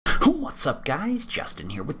What's up guys,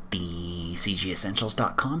 Justin here with the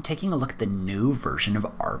CGEssentials.com taking a look at the new version of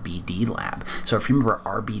RBD Lab. So if you remember,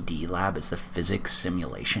 RBD Lab is the physics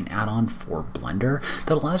simulation add-on for Blender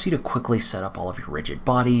that allows you to quickly set up all of your rigid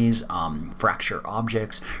bodies, fracture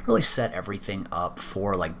objects, really set everything up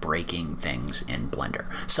for like breaking things in Blender.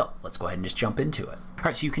 So let's go ahead and just jump into it.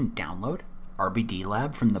 Alright, so you can download RBD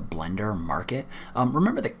Lab from the Blender market.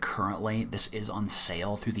 Remember that currently this is on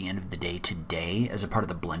sale through the end of the day today as a part of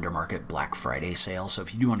the Blender market Black Friday sale. So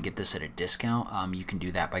if you do want to get this at a discount, you can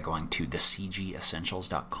do that by going to the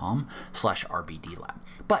CGEssentials.com/RBD Lab.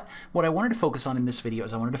 But what I wanted to focus on in this video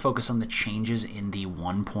is I wanted to focus on the changes in the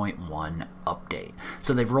 1.1 update.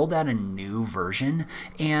 So they've rolled out a new version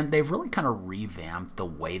and they've really kind of revamped the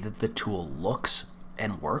way that the tool looks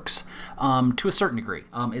and works to a certain degree.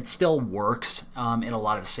 It still works in a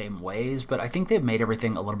lot of the same ways, but I think they've made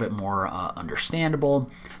everything a little bit more understandable.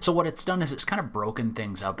 So what it's done is it's kind of broken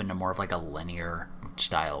things up into more of like a linear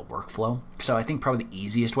style workflow. So I think probably the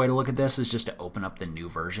easiest way to look at this is just to open up the new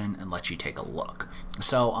version and let you take a look.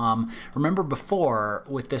 So remember before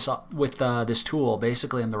with this tool,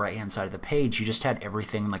 basically on the right hand side of the page, you just had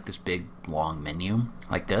everything like this big long menu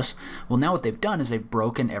like this. Well, now what they've done is they've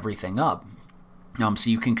broken everything up. So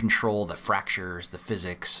you can control the fractures, the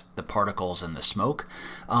physics, the particles, and the smoke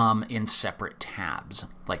in separate tabs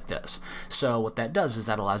like this. So what that does is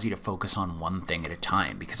that allows you to focus on one thing at a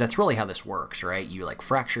time, because that's really how this works, right? You like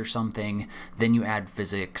fracture something, then you add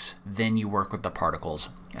physics, then you work with the particles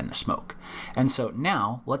and the smoke. And so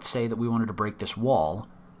now let's say that we wanted to break this wall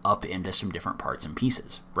up into some different parts and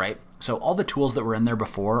pieces, right? So all the tools that were in there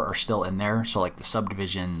before are still in there. So like the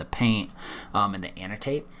subdivision, the paint, and the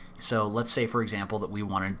annotate. So let's say, for example, that we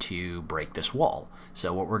wanted to break this wall.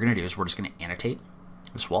 So what we're going to do is we're just going to annotate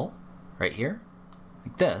this wall right here,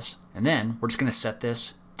 like this, and then we're just going to set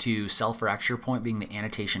this to cell fracture point being the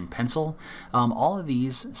annotation pencil. All of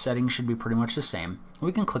these settings should be pretty much the same.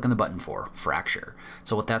 We can click on the button for fracture.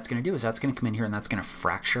 So what that's going to do is that's going to come in here and that's going to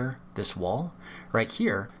fracture this wall right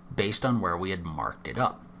here based on where we had marked it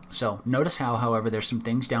up. So notice how, however, there's some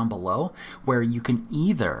things down below where you can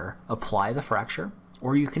either apply the fracture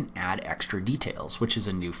or you can add extra details, which is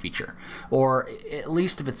a new feature. Or at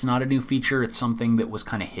least if it's not a new feature, it's something that was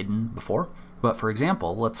kind of hidden before. But for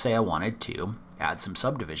example, let's say I wanted to add some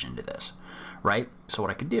subdivision to this, right? So what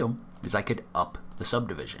I could do is I could up the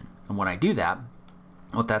subdivision. And when I do that,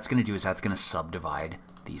 what that's going to do is that's going to subdivide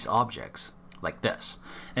these objects like this.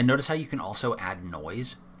 And notice how you can also add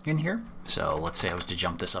noise in here. So let's say I was to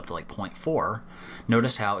jump this up to like 0.4.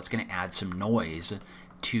 Notice how it's going to add some noise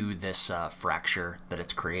to this fracture that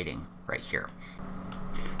it's creating right here.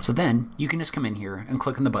 So then you can just come in here and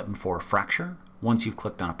click on the button for fracture once you've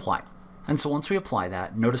clicked on apply. And so once we apply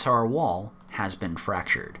that, notice how our wall has been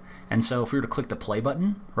fractured. And so if we were to click the play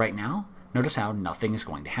button right now, notice how nothing is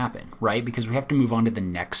going to happen, right? Because we have to move on to the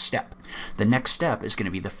next step. The next step is going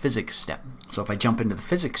to be the physics step. So if I jump into the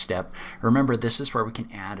physics step, remember this is where we can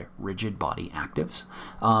add rigid body actives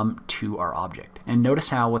to our object. And notice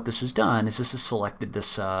how what this has done is this has selected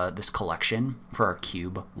this, this collection for our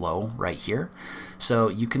cube low right here. So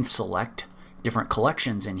you can select different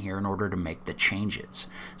collections in here in order to make the changes.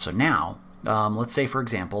 So now, let's say, for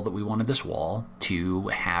example, that we wanted this wall to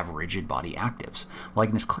have rigid body actives. Well, I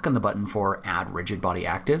can just click on the button for add rigid body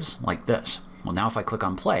actives like this. Well, now if I click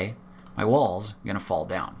on play, my wall's going to fall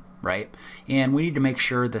down, right? And we need to make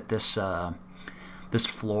sure that this, this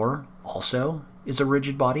floor also is a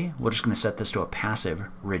rigid body. We're just going to set this to a passive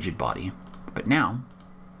rigid body. But now,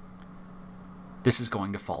 this is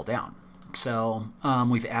going to fall down. So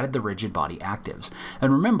we've added the rigid body actives.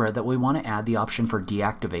 And remember that we want to add the option for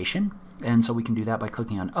deactivation. And so we can do that by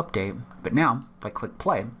clicking on update. But now, if I click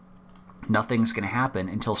play, nothing's going to happen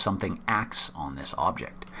until something acts on this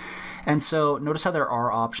object. And so notice how there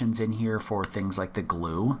are options in here for things like the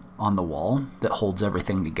glue on the wall that holds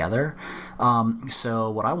everything together. So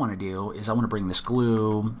what I want to do is I want to bring this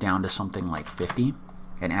glue down to something like 50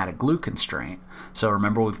 and add a glue constraint. So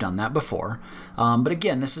remember, we've done that before. But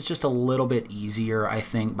again, this is just a little bit easier, I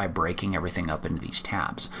think, by breaking everything up into these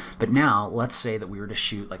tabs. But now let's say that we were to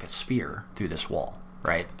shoot like a sphere through this wall,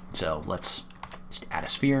 right? So let's just add a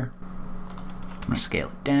sphere. I'm gonna scale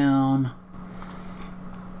it down.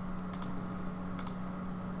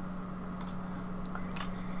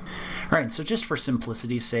 All right, so just for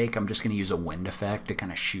simplicity's sake, I'm just gonna use a wind effect to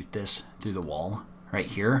kind of shoot this through the wall right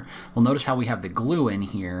here. Well, notice how we have the glue in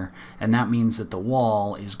here, and that means that the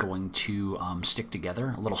wall is going to stick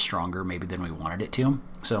together a little stronger maybe than we wanted it to.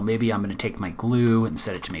 So maybe I'm going to take my glue and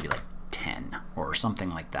set it to maybe like 10 or something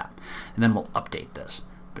like that. And then we'll update this.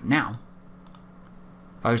 But now,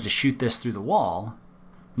 if I was to shoot this through the wall,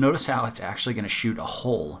 notice how it's actually going to shoot a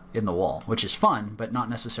hole in the wall, which is fun, but not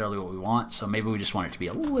necessarily what we want. So maybe we just want it to be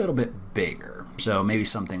a little bit bigger. So maybe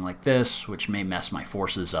something like this, which may mess my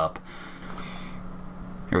forces up.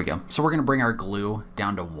 Here we go. So we're going to bring our glue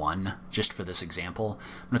down to 1 just for this example.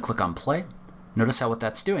 I'm going to click on play. Notice how what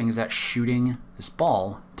that's doing is that's shooting this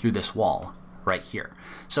ball through this wall right here.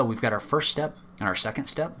 So we've got our first step and our second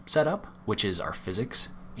step set up, which is our physics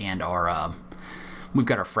and our we've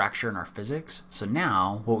got our fracture and our physics. So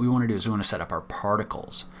now what we want to do is we want to set up our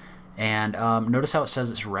particles. And notice how it says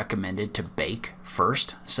it's recommended to bake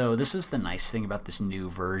first. So this is the nice thing about this new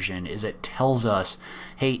version is it tells us,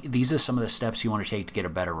 hey, these are some of the steps you want to take to get a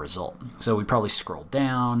better result. So we probably scroll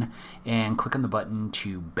down and click on the button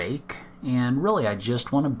to bake. And really I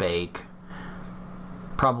just want to bake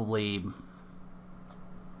probably,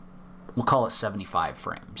 we'll call it 75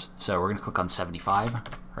 frames. So we're going to click on 75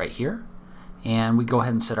 right here. And we go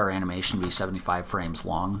ahead and set our animation to be 75 frames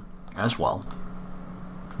long as well.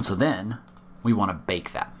 And so then we want to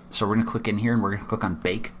bake that. So we're going to click in here and we're going to click on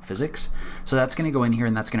Bake Physics. So that's going to go in here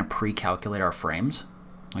and that's going to pre-calculate our frames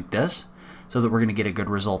like this so that we're going to get a good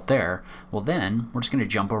result there. Well, then we're just going to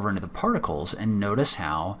jump over into the particles and notice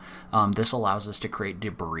how this allows us to create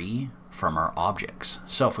debris from our objects.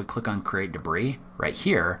 So if we click on Create Debris right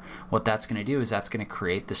here, what that's going to do is that's going to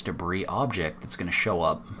create this debris object that's going to show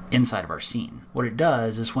up inside of our scene. What it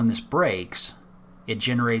does is when this breaks, it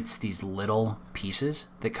generates these little pieces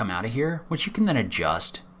that come out of here, which you can then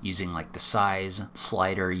adjust using like the size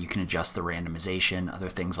slider. You can adjust the randomization, other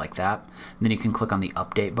things like that. And then you can click on the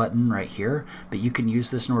update button right here, but you can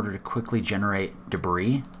use this in order to quickly generate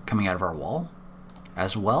debris coming out of our wall,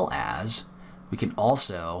 as well as we can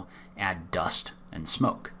also add dust and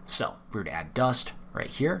smoke. So if we were to add dust right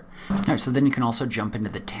here. All right, so then you can also jump into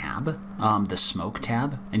the tab, the smoke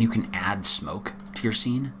tab, and you can add smoke to your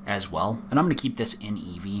scene as well. And I'm going to keep this in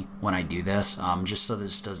Eevee when I do this, just so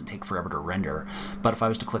this doesn't take forever to render. But if I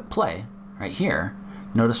was to click play right here,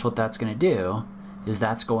 notice what that's going to do is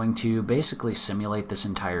that's going to basically simulate this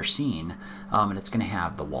entire scene, and it's going to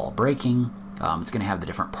have the wall breaking. It's going to have the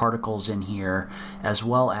different particles in here, as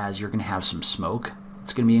well as you're going to have some smoke.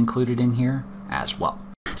 It's going to be included in here as well.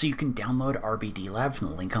 So you can download RBD Lab from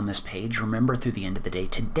the link on this page. Remember, through the end of the day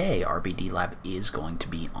today, RBD Lab is going to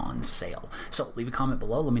be on sale. So leave a comment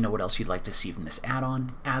below. Let me know what else you'd like to see from this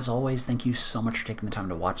add-on. As always, thank you so much for taking the time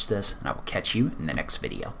to watch this, and I will catch you in the next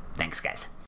video. Thanks, guys.